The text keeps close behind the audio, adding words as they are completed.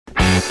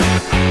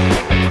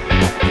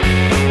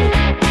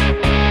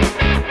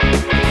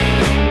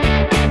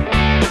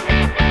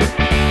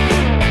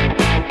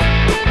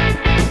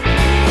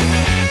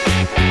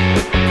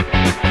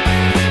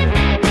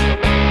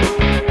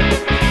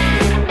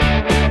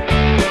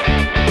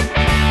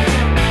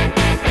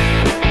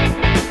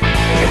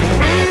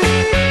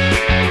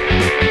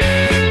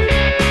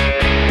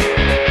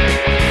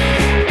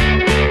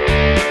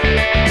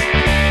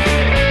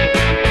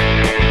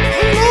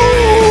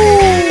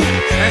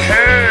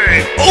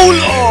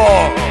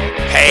Hola!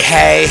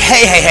 Hey.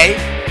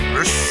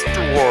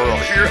 Mr. World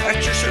here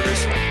at your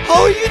service.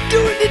 How are you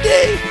doing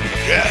today?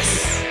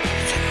 Yes,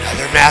 It's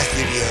another math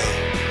video.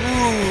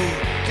 Ooh,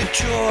 the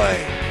joy,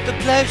 the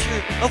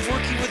pleasure of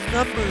working with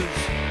numbers.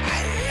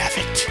 I love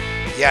it.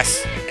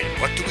 yes.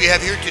 And what do we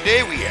have here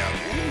today? We have,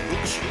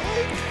 looks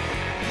like,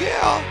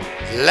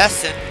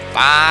 Lesson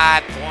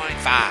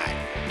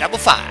 5.5. Double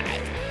five.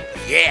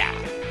 yeah.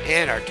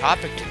 And our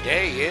topic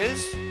today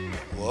is,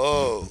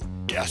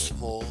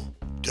 decimal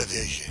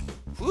division.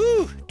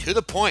 Woo, to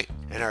the point.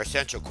 And our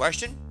essential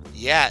question,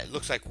 It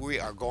looks like we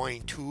are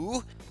going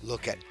to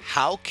look at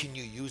how can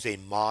you use a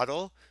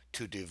model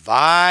to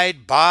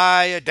divide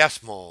by a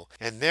decimal.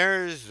 And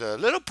there's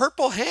little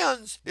purple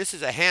hands. This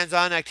is a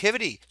hands-on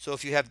activity. So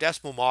if you have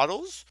decimal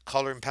models,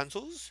 coloring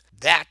pencils,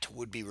 that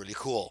would be really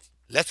cool.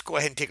 Let's go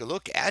ahead and take a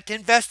look at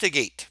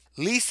Investigate.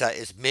 Lisa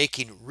is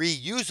making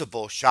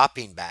reusable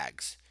shopping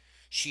bags.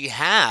 She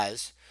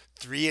has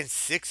 3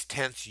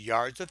 6/10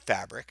 yards of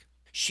fabric.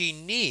 She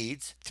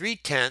needs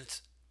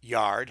 3/10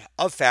 yard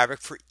of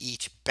fabric for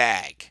each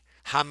bag.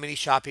 How many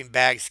shopping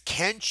bags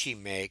can she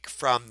make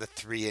from the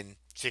 3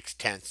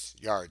 6/10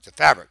 yards of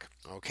fabric?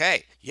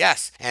 Okay,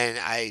 yes, and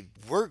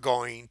we're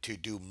going to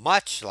do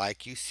much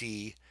like you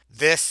see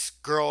this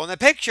girl in the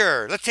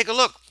picture. Let's take a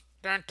look.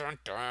 Dun, dun,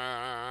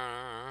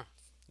 dun.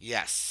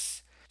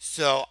 Yes.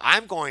 So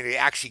I'm going to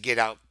actually get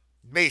out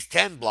base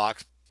 10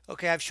 blocks.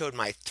 Okay, I've showed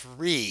my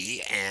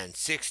 3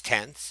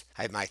 6/10.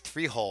 I have my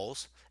 3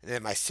 holes and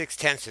then my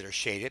 6/10 that are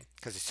shaded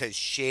because it says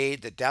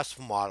shade the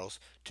decimal models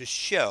to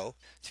show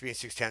 3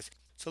 6/10.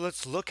 So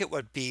let's look at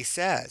what B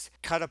says.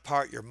 Cut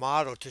apart your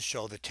model to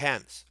show the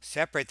tenths.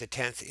 Separate the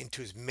tenths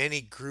into as many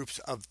groups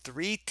of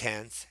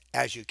 3/10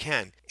 as you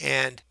can.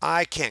 And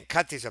I can't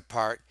cut these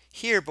apart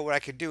here, but what I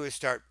could do is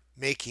start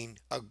making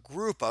a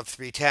group of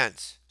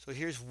 3/10. So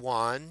here's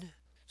one.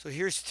 So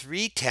here's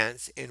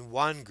 3/10 in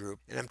one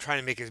group, and I'm trying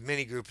to make as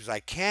many groups as I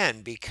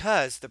can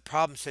because the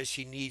problem says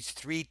she needs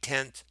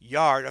 3/10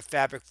 yard of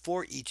fabric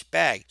for each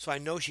bag. So I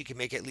know she can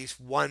make at least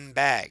one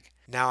bag.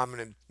 Now I'm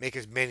going to make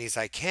as many as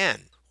I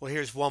can. Well,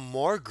 here's one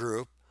more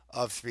group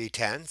of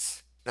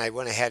 3/10. And I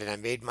went ahead and I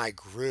made my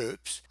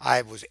groups.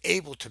 I was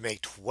able to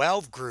make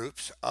 12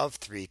 groups of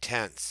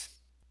 3/10.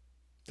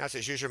 Now it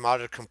says use your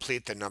model to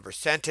complete the number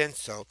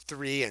sentence. So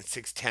 3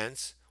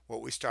 6/10,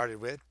 what we started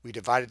with, we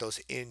divided those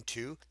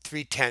into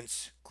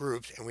 3/10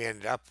 groups and we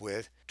ended up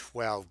with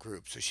 12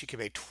 groups. So she can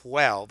make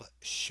 12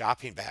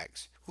 shopping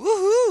bags.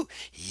 Woohoo!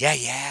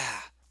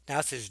 Yeah. Now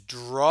it says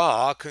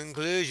draw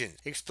conclusions.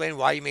 Explain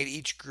why you made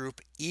each group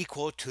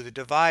equal to the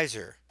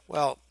divisor.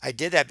 Well, I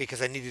did that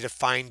because I needed to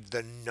find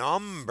the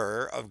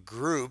number of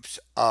groups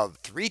of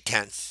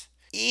 3/10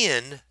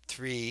 in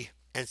 3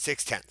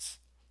 6/10.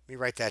 Let me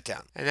write that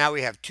down. And now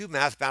we have two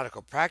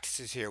mathematical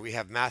practices here. We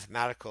have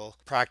mathematical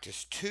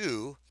practice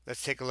 2.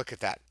 Let's take a look at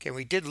that. Okay,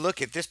 we did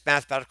look at this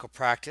mathematical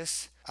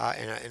practice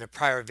in a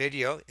prior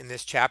video in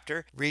this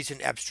chapter.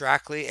 Reason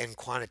abstractly and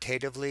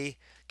quantitatively.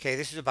 Okay,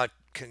 this is about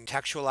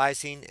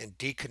contextualizing and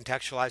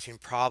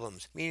decontextualizing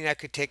problems, meaning I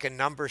could take a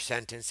number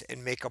sentence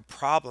and make a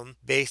problem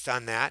based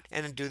on that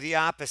and then do the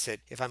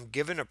opposite. If I'm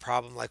given a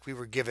problem like we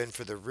were given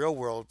for the real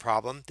world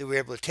problem, then we're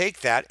able to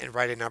take that and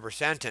write a number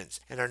sentence.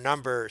 And our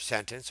number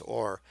sentence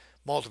or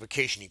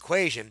multiplication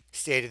equation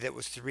stated that it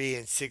was 3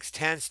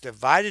 6/10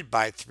 divided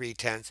by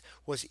 3/10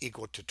 was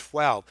equal to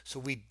 12.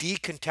 So we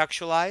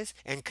decontextualize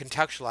and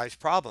contextualize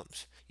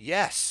problems.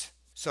 Yes.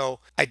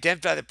 So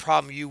identify the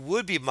problem you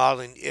would be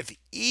modeling if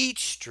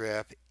each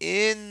strip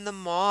in the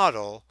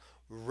model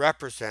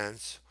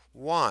represents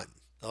 1.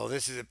 So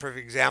this is a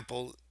perfect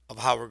example of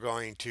how we're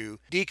going to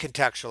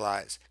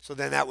decontextualize. So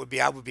then that would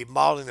be, I would be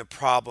modeling the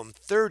problem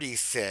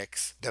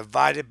 36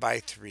 divided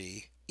by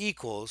 3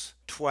 equals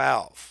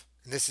 12.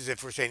 And this is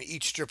if we're saying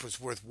each strip was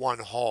worth one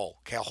whole,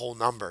 okay, a whole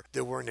number.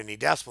 There weren't any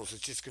decimals.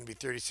 It's just going to be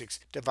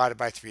 36 divided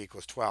by 3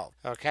 equals 12.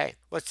 Okay,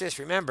 what's this?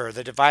 Remember,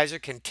 the divisor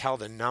can tell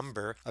the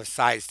number of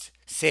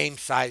same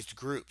sized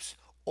groups,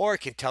 or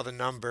it can tell the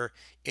number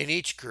in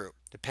each group,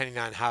 depending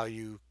on how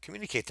you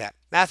communicate that.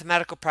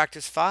 Mathematical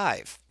practice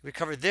 5. We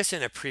covered this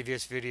in a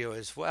previous video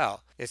as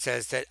well. It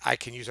says that I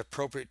can use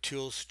appropriate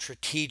tools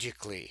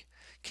strategically.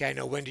 Okay, I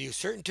know when to use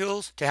certain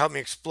tools to help me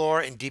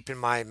explore and deepen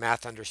my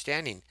math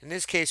understanding. In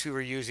this case, we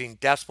were using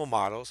decimal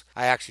models.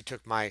 I actually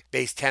took my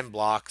base 10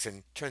 blocks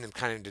and turned them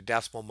kind of into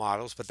decimal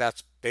models, but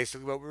that's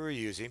basically what we were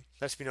using.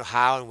 Lets me know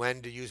how and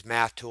when to use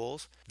math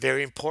tools.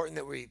 Very important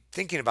that we're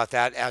thinking about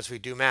that as we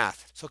do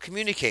math. So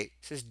communicate.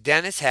 It says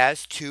Dennis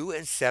has 2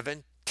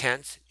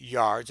 7/10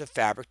 yards of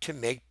fabric to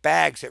make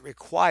bags that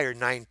require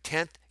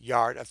 9/10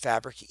 yard of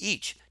fabric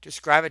each.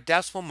 Describe a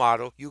decimal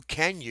model you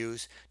can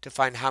use to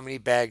find how many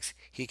bags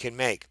he can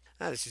make.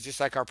 Now this is just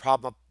like our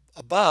problem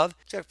above,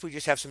 except we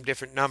just have some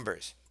different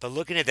numbers. But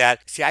looking at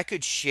that, see, I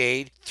could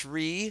shade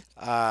 3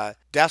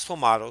 decimal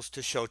models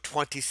to show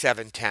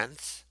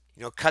 27/10.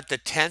 Cut the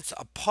tenths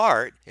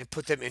apart and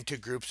put them into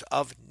groups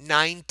of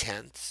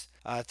 9/10.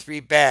 3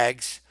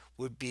 bags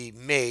would be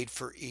made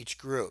for each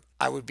group.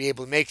 I would be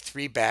able to make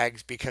 3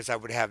 bags because I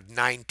would have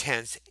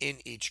 9/10 in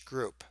each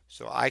group.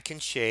 So I can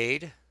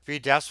shade 3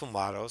 decimal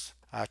models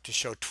to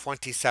show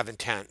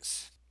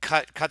 27/10.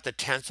 Cut the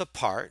tenths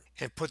apart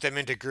and put them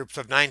into groups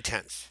of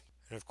 9/10.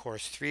 And of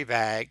course 3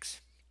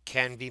 bags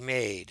can be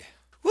made.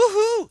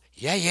 Woohoo!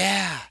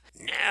 Yeah!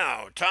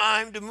 Now,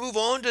 time to move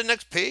on to the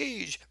next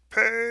page.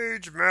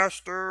 Page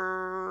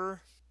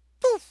Master.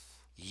 Poof!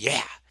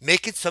 Yeah,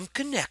 making some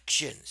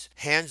connections.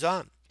 Hands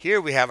on. Here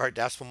we have our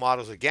decimal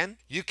models again.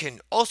 You can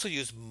also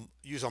use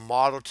a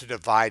model to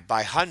divide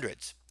by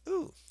hundreds.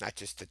 Ooh, not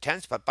just the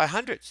tenths, but by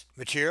hundreds.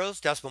 Materials,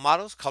 decimal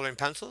models, coloring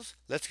pencils.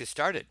 Let's get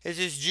started. This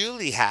is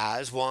Julie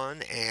has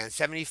 1 and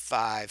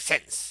 75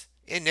 cents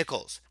in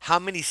nickels. How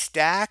many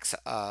stacks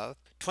of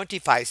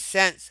 25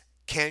 cents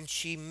can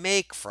she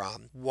make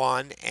from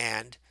 1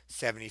 and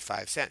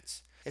 75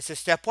 cents? It's a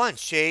step 1.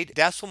 Shade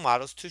decimal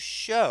models to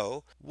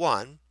show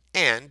 1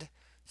 and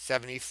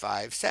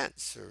 75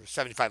 cents or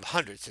 75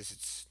 hundredths, since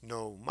it's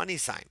no money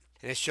sign.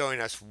 And it's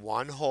showing us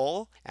 1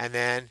 whole, and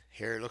then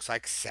here it looks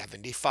like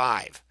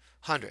 75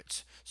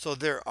 hundredths. So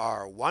there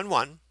are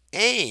 1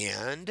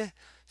 and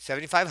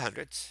 75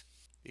 hundredths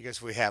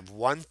because we have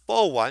 1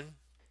 full one,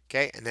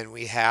 okay, and then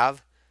we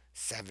have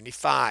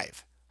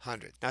 75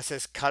 hundredths. Now it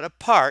says cut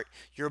apart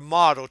your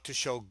model to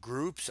show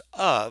groups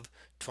of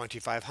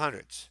 25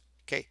 hundredths.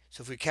 Okay,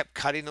 so if we kept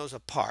cutting those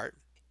apart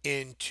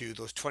into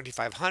those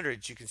 25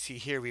 hundredths, you can see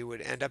here we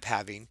would end up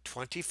having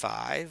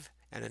 25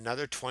 and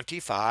another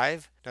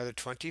 25, another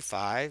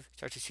 25.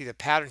 Start to see the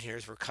pattern here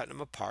as we're cutting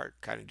them apart,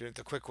 kind of doing it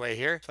the quick way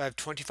here. So I have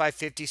 25,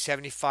 50,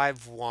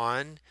 75,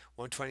 1,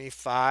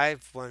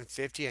 125,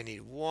 150. I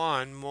need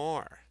 1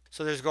 more.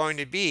 So there's going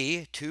to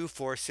be 2,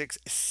 4, 6,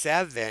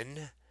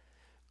 7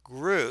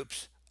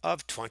 groups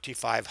of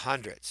 25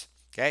 hundredths.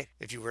 Okay,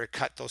 if you were to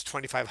cut those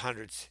 25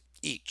 hundredths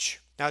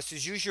each. Now it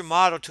says use your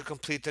model to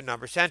complete the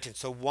number sentence.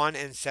 So 1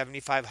 and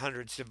 75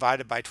 hundredths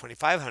divided by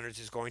 25 hundredths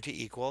is going to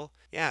equal,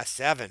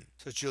 7.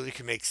 So Julie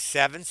can make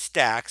 7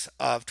 stacks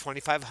of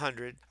 25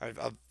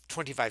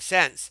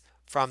 cents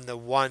from the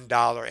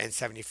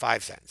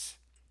 $1.75.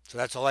 So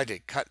that's all I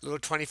did. Cut little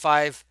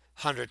 25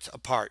 hundredths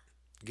apart,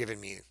 given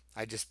me.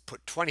 I just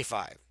put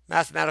 25.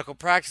 Mathematical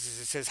practices,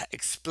 it says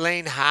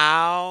explain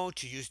how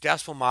to use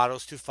decimal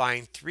models to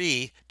find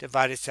 3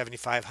 divided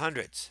 75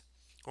 hundredths.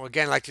 Well,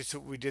 again, like this,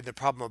 we did the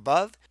problem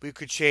above, we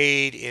could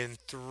shade in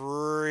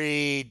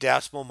 3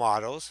 decimal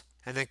models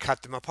and then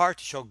cut them apart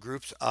to show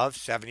groups of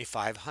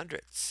 75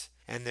 hundredths.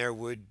 And there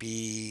would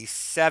be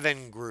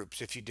 7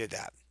 groups if you did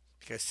that.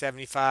 Because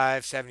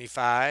 75,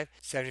 75,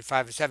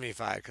 75, and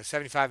 75. Because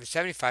 75 and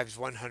 75 is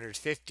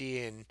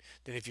 150, and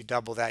then if you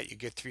double that, you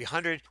get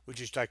 300,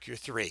 which is like your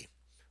 3.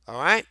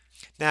 All right?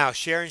 Now,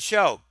 share and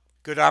show.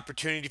 Good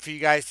opportunity for you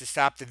guys to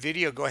stop the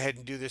video, go ahead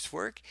and do this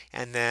work,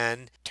 and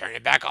then turn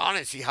it back on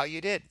and see how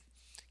you did.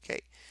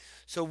 Okay,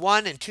 so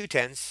 1 and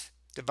 2/10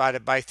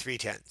 divided by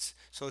 3/10.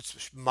 So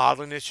it's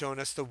modeling is showing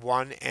us the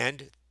 1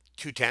 and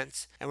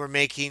 2/10, and we're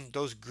making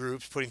those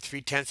groups, putting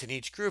 3/10 in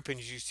each group, and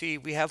as you see,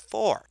 we have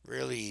 4.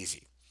 Really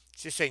easy.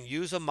 It's just saying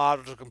use a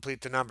model to complete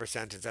the number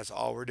sentence. That's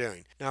all we're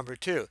doing. Number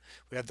 2,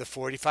 we have the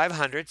 45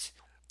 hundredths,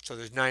 so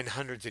there's 9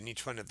 hundredths in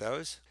each one of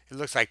those. It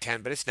looks like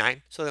 10, but it's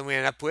 9. So then we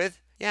end up with,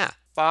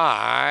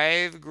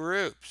 5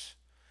 groups.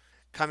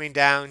 Coming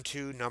down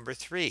to number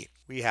 3,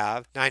 we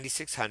have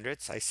 96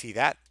 hundredths. I see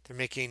that. They're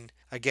making,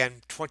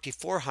 again,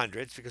 24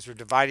 hundredths because we're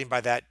dividing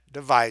by that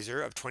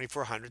divisor of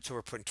 24 hundredths. So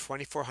we're putting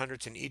 24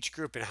 hundredths in each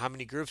group. And how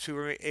many groups we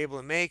were able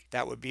to make?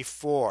 That would be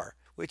 4,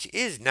 which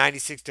is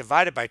 96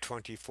 divided by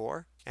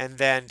 24. And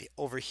then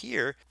over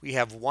here, we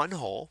have 1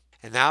 whole.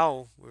 And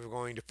now we're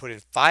going to put in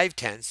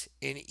 5/10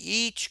 in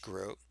each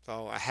group.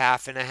 So a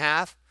half and a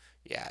half.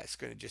 It's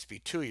going to just be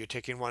 2. You're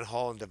taking 1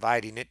 whole and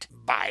dividing it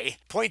by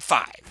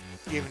 0.5,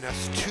 giving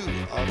us 2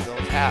 of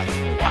those halves.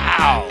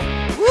 Wow!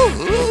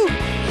 Woohoo!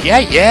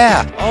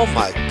 Yeah! Oh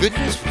my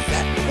goodness, was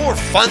that more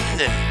fun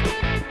than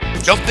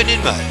jumping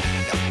in mud?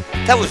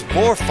 That was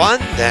more fun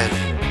than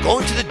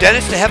going to the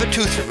dentist to have a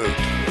tooth removed.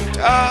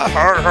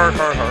 Har.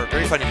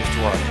 Very funny,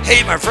 Mr. Warren.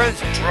 Hey, my friends,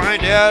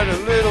 trying to add a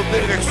little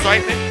bit of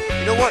excitement.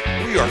 You know what?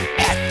 We are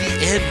at the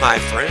end, my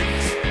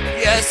friends.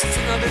 Yes, it's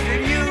another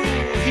video.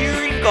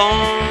 Here and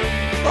gone.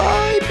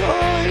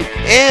 Bye-bye.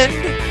 And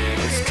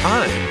it's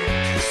time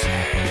to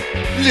say,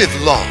 live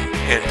long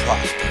and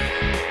prosper.